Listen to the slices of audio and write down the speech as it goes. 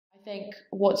think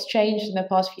what's changed in the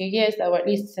past few years, though, or at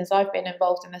least since I've been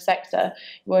involved in the sector,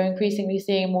 we're increasingly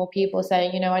seeing more people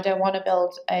saying, I don't want to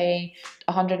build a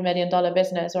 $100 million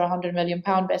business or £100 million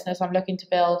business. I'm looking to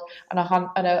build a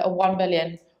 £1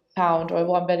 billion or a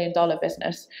 $1 billion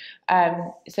business.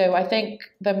 So I think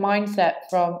the mindset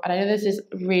from, and I know this is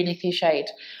really cliched,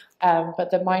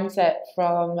 but the mindset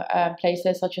from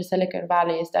places such as Silicon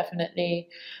Valley is definitely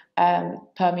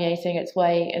permeating its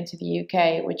way into the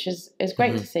UK, which is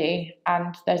great to see.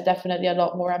 And there's definitely a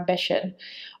lot more ambition.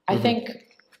 I think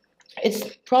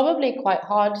it's probably quite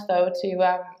hard, though,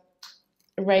 to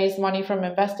raise money from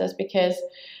investors because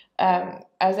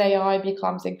as AI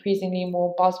becomes increasingly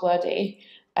more buzzwordy,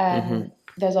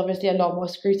 there's obviously a lot more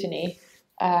scrutiny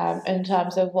in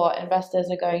terms of what investors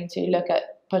are going to look at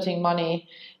putting money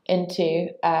into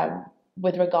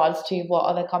with regards to what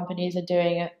other companies are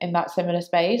doing in that similar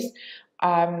space.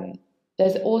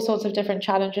 There's all sorts of different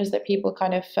challenges that people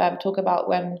kind of talk about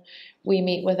when we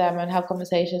meet with them and have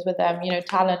conversations with them.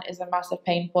 Talent is a massive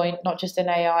pain point, not just in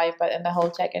AI, but in the whole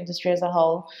tech industry as a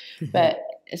whole. But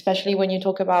especially when you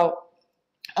talk about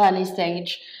early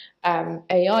stage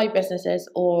AI businesses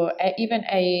or even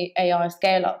AI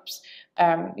scale-ups,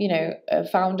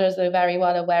 founders are very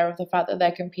well aware of the fact that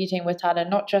they're competing with talent,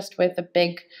 not just with the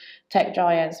big tech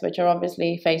giants, which are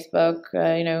obviously Facebook,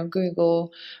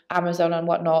 Google, Amazon and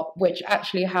whatnot, which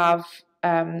actually have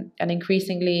an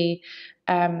increasingly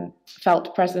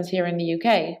felt presence here in the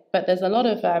UK. But there's a lot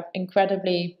of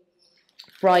incredibly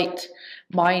bright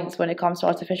minds when it comes to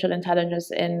artificial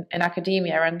intelligence in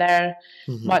academia, and they're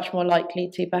much more likely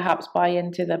to perhaps buy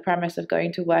into the premise of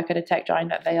going to work at a tech giant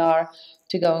that they are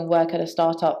to go and work at a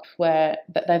startup that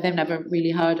they've never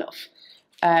really heard of.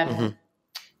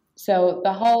 So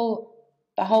the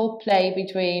whole play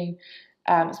between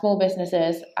small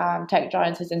businesses and tech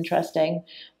giants is interesting.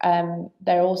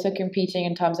 They're also competing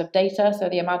in terms of data. So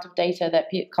the amount of data that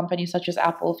companies such as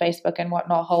Apple, Facebook and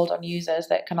whatnot hold on users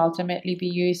that can ultimately be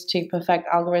used to perfect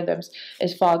algorithms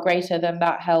is far greater than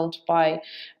that held by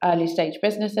early stage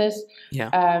businesses.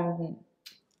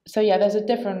 So there's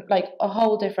a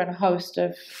whole different host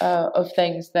of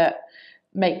things that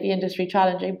make the industry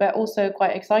challenging, but also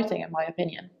quite exciting in my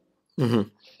opinion.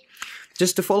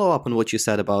 Just to follow up on what you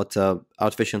said about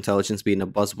artificial intelligence being a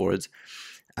buzzword,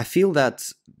 I feel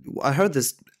that I heard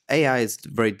this AI is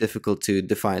very difficult to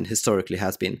define, historically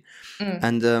has been.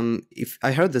 And if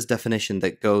I heard this definition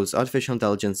that goes, artificial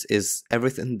intelligence is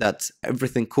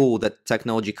everything cool that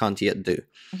technology can't yet do.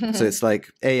 So it's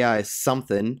like AI is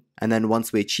something, and then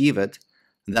once we achieve it,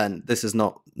 then this is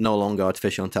no longer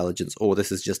artificial intelligence, or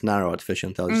this is just narrow artificial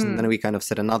intelligence. And then we kind of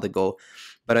set another goal.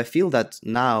 But I feel that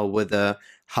now with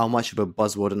how much of a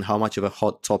buzzword and how much of a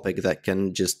hot topic that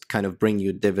can just kind of bring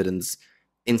you dividends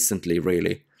instantly,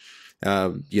 really,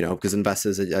 because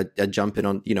investors are jumping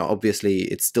on, obviously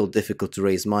it's still difficult to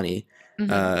raise money,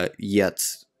 yet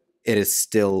it is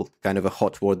still kind of a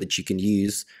hot word that you can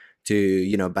use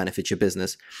to, benefit your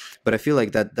business. But I feel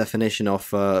like that definition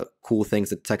of cool things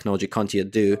that technology can't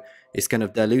yet do is kind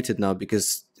of diluted now,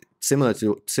 because similar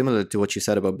to what you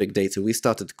said about big data, we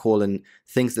started calling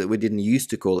things that we didn't used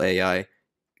to call AI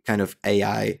kind of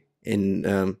AI in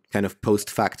kind of post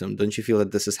factum. Don't you feel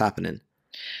that this is happening?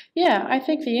 Yeah, I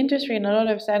think the industry in a lot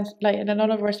of sense, in a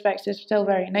lot of respects, is still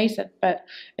very nascent, but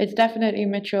it's definitely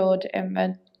matured in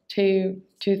the 2-3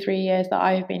 years that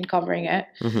I've been covering it,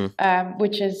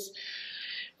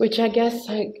 which I guess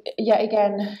yet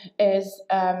again is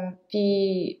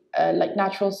the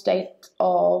natural state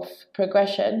of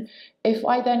progression. If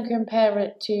I then compare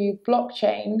it to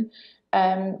blockchain,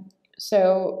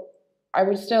 so I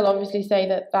would still obviously say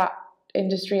that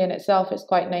industry in itself is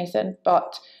quite nascent,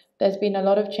 but there's been a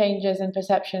lot of changes in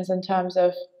perceptions in terms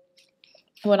of,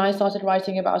 when I started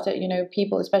writing about it,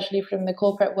 people, especially from the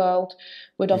corporate world,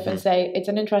 would often say it's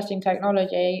an interesting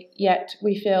technology, yet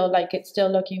we feel like it's still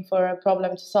looking for a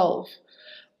problem to solve.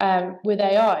 With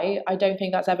AI, I don't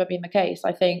think that's ever been the case.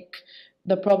 I think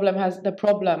the problems,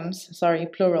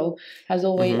 plural, have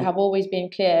always been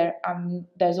clear, and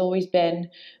there's always been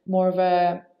more of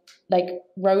a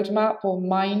roadmap or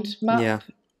mind map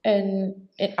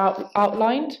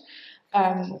outlined.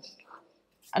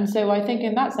 And so I think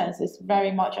in that sense, it's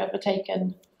very much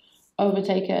overtaken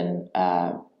blockchain.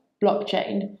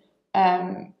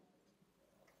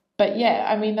 But yeah,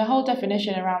 I mean, the whole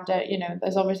definition around it,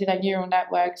 there's obviously neural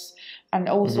networks and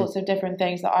all sorts of different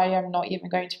things that I am not even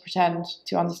going to pretend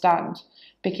to understand,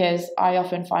 because I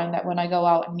often find that when I go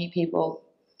out and meet people,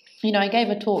 I gave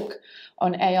a talk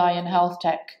on AI and health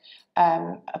tech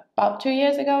about 2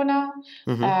 years ago now.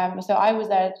 So I was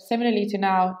there similarly to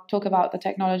now talk about the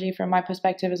technology from my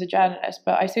perspective as a journalist,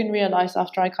 but I soon realized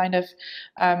after I kind of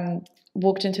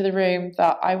walked into the room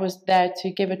that I was there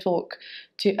to give a talk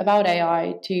about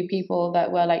AI to people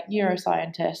that were like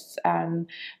neuroscientists and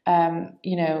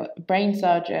brain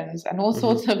surgeons and all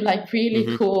sorts of like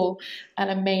really cool and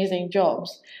amazing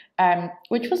jobs,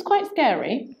 which was quite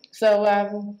scary. So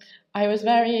I was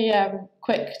very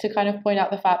quick to kind of point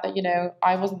out the fact that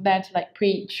I wasn't there to like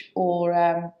preach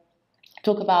or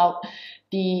talk about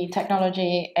the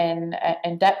technology in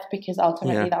depth, because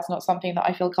ultimately that's not something that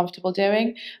I feel comfortable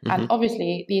doing. And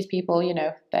obviously these people,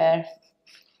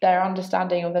 their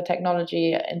understanding of the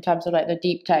technology in terms of like the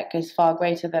deep tech is far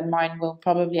greater than mine will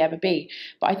probably ever be.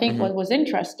 But I think what was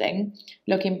interesting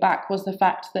looking back was the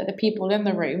fact that the people in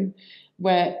the room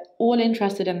were all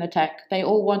interested in the tech. They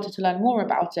all wanted to learn more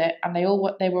about it, and they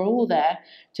were all there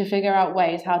to figure out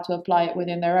ways how to apply it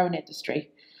within their own industry.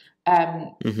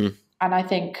 And I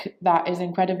think that is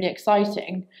incredibly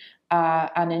exciting.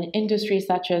 And in industries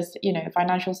such as,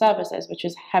 financial services, which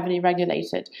is heavily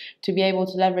regulated, to be able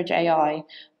to leverage AI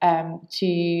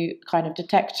to kind of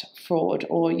detect fraud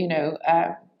or,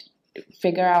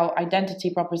 figure out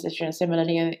identity propositions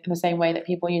similarly in the same way that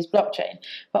people use blockchain,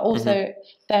 but also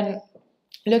then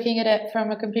looking at it from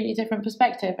a completely different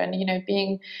perspective and,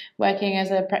 working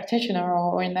as a practitioner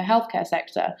or in the healthcare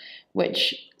sector,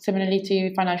 which similarly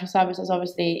to financial services,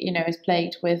 obviously, is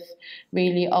plagued with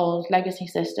really old legacy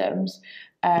systems.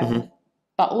 But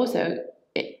also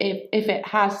if it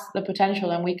has the potential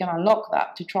and we can unlock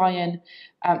that to try and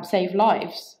save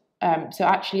lives, so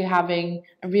actually having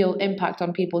a real impact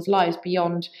on people's lives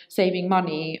beyond saving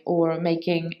money or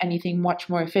making anything much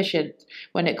more efficient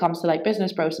when it comes to like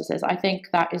business processes, I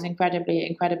think that is incredibly,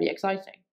 incredibly exciting.